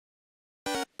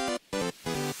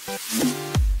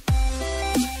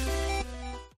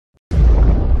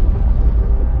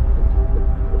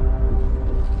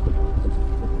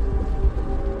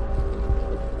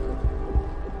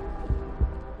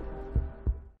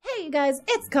Guys,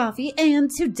 it's Koffee, and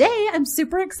today I'm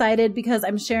super excited because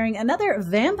I'm sharing another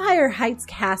Vampire Heights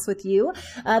cast with you.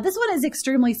 This one is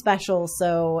extremely special,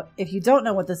 so if you don't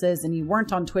know what this is and you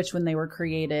weren't on Twitch when they were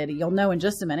created, you'll know in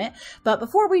just a minute. But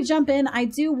before we jump in, I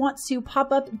do want to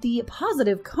pop up the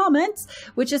positive comment,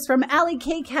 which is from Allie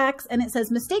K. Cax, and it says,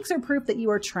 "Mistakes are proof that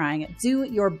you are trying. Do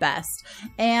your best."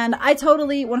 And I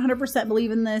totally 100%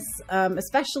 believe in this,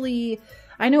 especially...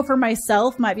 I know for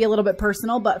myself, might be a little bit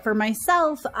personal, but for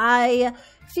myself, I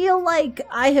feel like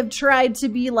I have tried to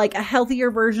be like a healthier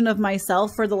version of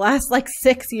myself for the last like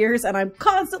 6 years, and I'm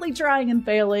constantly trying and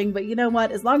failing. But you know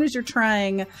what? As long as you're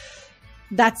trying,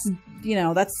 that's, you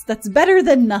know, that's better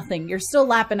than nothing. You're still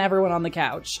lapping everyone on the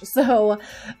couch. So,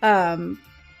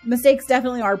 mistakes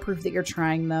definitely are proof that you're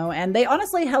trying, though, and they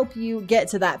honestly help you get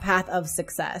to that path of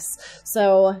success.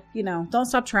 So, you know, don't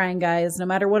stop trying, guys. No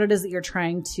matter what it is that you're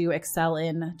trying to excel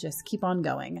in, just keep on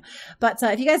going. But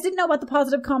if you guys didn't know about the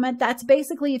positive comment, that's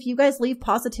basically if you guys leave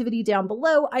positivity down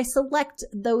below, I select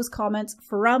those comments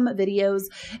from videos,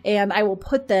 and I will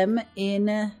put them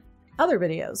in other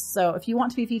videos. So if you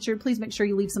want to be featured, please make sure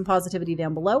you leave some positivity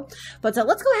down below. But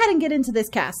let's go ahead and get into this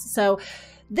cast. So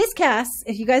this cast,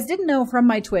 if you guys didn't know from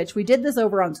my Twitch, we did this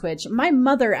over on Twitch. My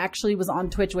mother actually was on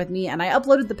Twitch with me, and I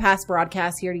uploaded the past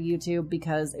broadcast here to YouTube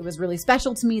because it was really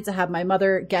special to me to have my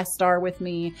mother guest star with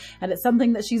me, and it's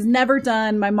something that she's never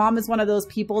done. My mom is one of those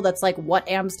people that's like, what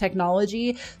AM's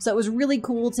technology? So it was really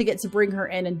cool to get to bring her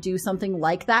in and do something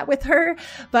like that with her.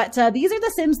 But these are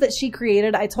the Sims that she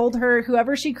created. I told her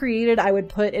whoever she created, I would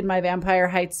put in my Vampire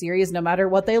Heights series, no matter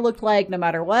what they looked like, no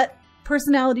matter what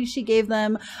personality she gave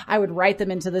them, I would write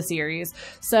them into the series.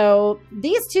 So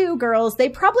these two girls, they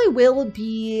probably will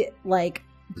be like,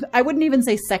 I wouldn't even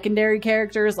say secondary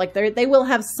characters. Like they will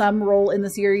have some role in the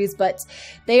series, but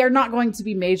they are not going to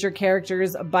be major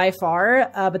characters by far.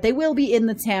 But they will be in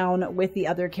the town with the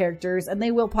other characters, and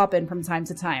they will pop in from time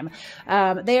to time.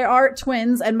 They are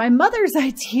twins, and my mother's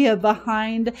idea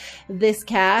behind this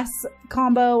cast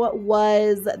combo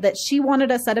was that she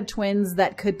wanted a set of twins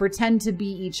that could pretend to be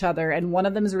each other, and one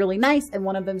of them is really nice and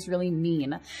one of them is really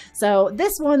mean. So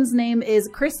this one's name is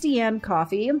Christiane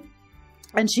Koffee.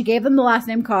 And she gave them the last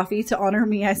name Koffee to honor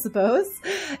me, I suppose.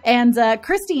 And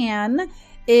Christiane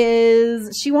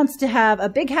she wants to have a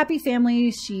big happy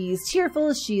family. She's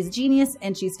cheerful, she's genius,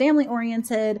 and she's family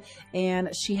oriented.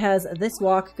 And she has this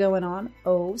walk going on.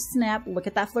 Oh snap, look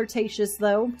at that flirtatious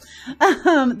though.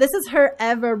 This is her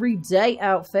everyday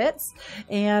outfits.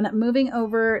 And moving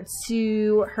over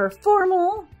to her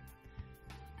formal.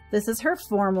 This is her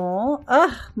formal.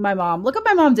 Ugh, my mom. Look what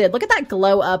my mom did. Look at that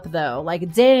glow up, though.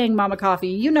 Like, dang, Mama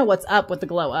Koffee, you know what's up with the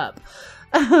glow up.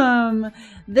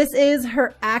 This is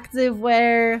her active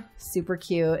wear. Super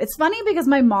cute. It's funny because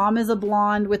my mom is a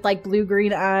blonde with, like,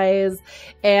 blue-green eyes,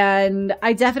 and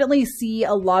I definitely see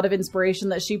a lot of inspiration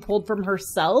that she pulled from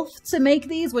herself to make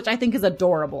these, which I think is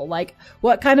adorable. Like,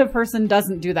 what kind of person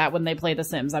doesn't do that when they play The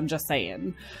Sims? I'm just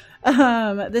saying.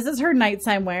 This is her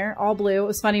nighttime wear, all blue. It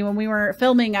was funny when we were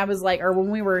filming, I was like, or when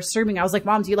we were streaming, I was like,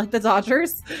 Mom, do you like the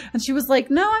Dodgers? And she was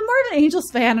like, no, I'm more of an Angels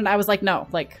fan. And I was like, no,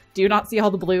 like, do you not see all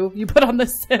the blue you put on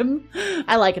this Sim?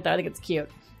 I like it though. I think it's cute.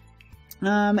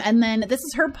 And then this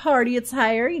is her party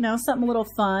attire, you know, something a little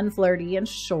fun, flirty, and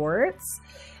shorts.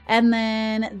 And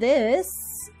then this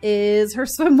is her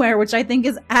swimwear, which I think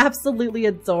is absolutely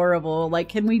adorable. Like,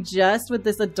 can we just, with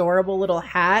this adorable little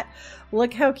hat,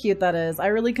 look how cute that is. I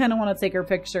really kind of want to take her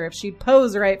picture. If she'd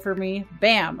pose right for me,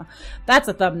 bam, that's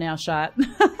a thumbnail shot.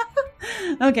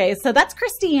 Okay, so that's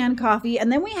Christiane Koffee,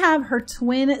 and then we have her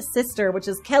twin sister, which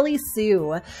is Kelly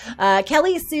Sue.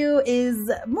 Kelly Sue is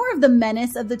more of the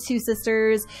menace of the two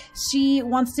sisters. She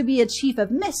wants to be a chief of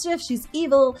mischief. She's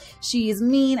evil, she's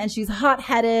mean, and she's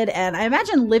hot-headed, and I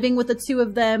imagine living with the two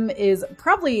of them is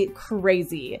probably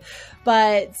crazy.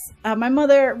 But my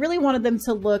mother really wanted them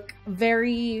to look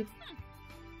very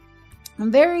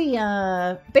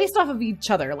based off of each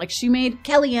other. Like, she made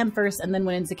Kellyanne first and then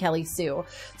went into Kelly Sue.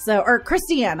 So, or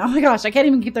Christiane. Oh my gosh, I can't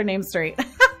even keep their names straight.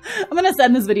 I'm gonna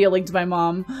send this video link to my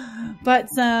mom. But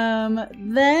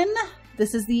then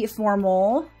this is the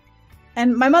formal.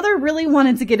 And my mother really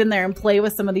wanted to get in there and play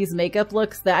with some of these makeup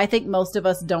looks that I think most of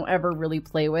us don't ever really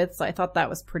play with. So I thought that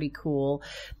was pretty cool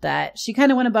that she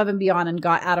kind of went above and beyond and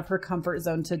got out of her comfort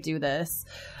zone to do this.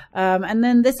 And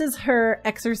then this is her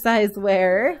exercise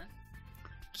wear.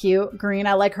 Cute green.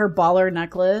 I like her baller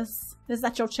necklace. Is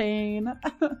that your chain?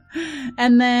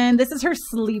 And then this is her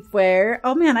sleepwear.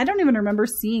 Oh man, I don't even remember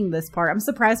seeing this part. I'm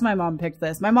surprised my mom picked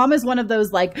this. My mom is one of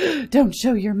those like, don't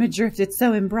show your midriff, it's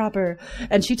so improper.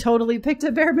 And she totally picked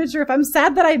a bare midriff. I'm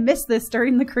sad that I missed this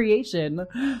during the creation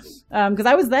because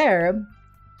I was there.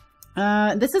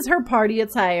 This is her party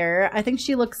attire. I think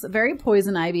she looks very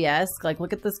Poison Ivy-esque. Like,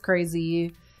 look at this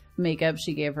crazy makeup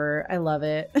she gave her. I love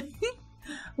it.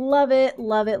 Love it,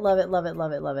 love it, love it, love it,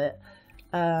 love it, love it.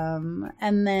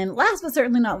 And then last but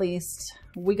certainly not least,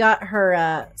 we got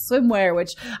her swimwear,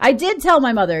 which I did tell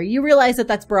my mother, you realize that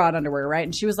that's bra and underwear, right?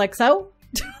 And she was like, so?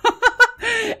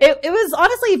 It was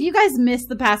honestly, if you guys missed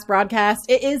the past broadcast,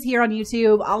 it is here on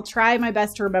YouTube. I'll try my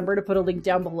best to remember to put a link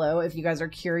down below if you guys are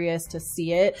curious to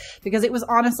see it, because it was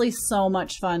honestly so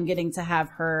much fun getting to have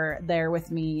her there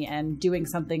with me and doing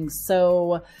something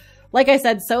so, like I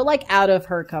said, so like out of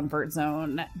her comfort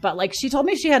zone. But like she told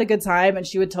me she had a good time and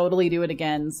she would totally do it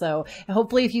again. So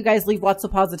hopefully if you guys leave lots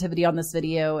of positivity on this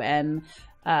video and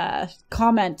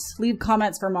leave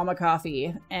comments for Mama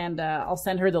Koffee, and I'll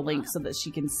send her the link so that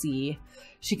she can see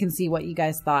what you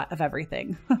guys thought of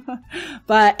everything.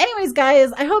 But anyways,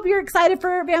 guys, I hope you're excited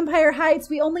for Vampire Heights.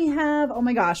 We only have, oh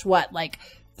my gosh, what, like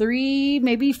 3,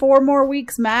 maybe 4 more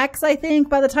weeks max, I think.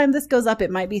 By the time this goes up, it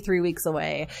might be 3 weeks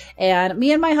away. And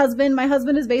me and my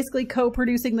husband is basically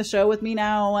co-producing the show with me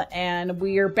now, and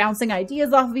we're bouncing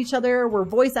ideas off of each other. We're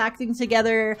voice acting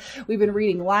together. We've been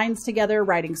reading lines together,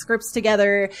 writing scripts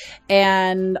together.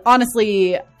 And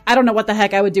honestly, I don't know what the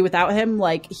heck I would do without him.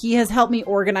 Like, he has helped me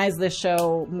organize this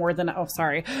show more than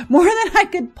I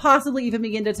could possibly even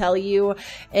begin to tell you.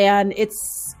 And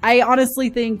I honestly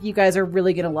think you guys are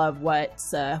really going to love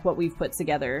what we've put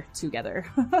together.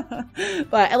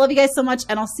 But I love you guys so much,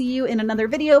 and I'll see you in another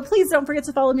video. Please don't forget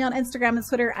to follow me on Instagram and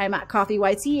Twitter. I'm at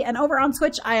KoffeeYT, and over on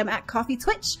Twitch, I am at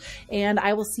KoffeeTwitch, and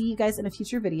I will see you guys in a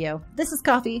future video. This is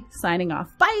Koffee signing off.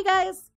 Bye, you guys.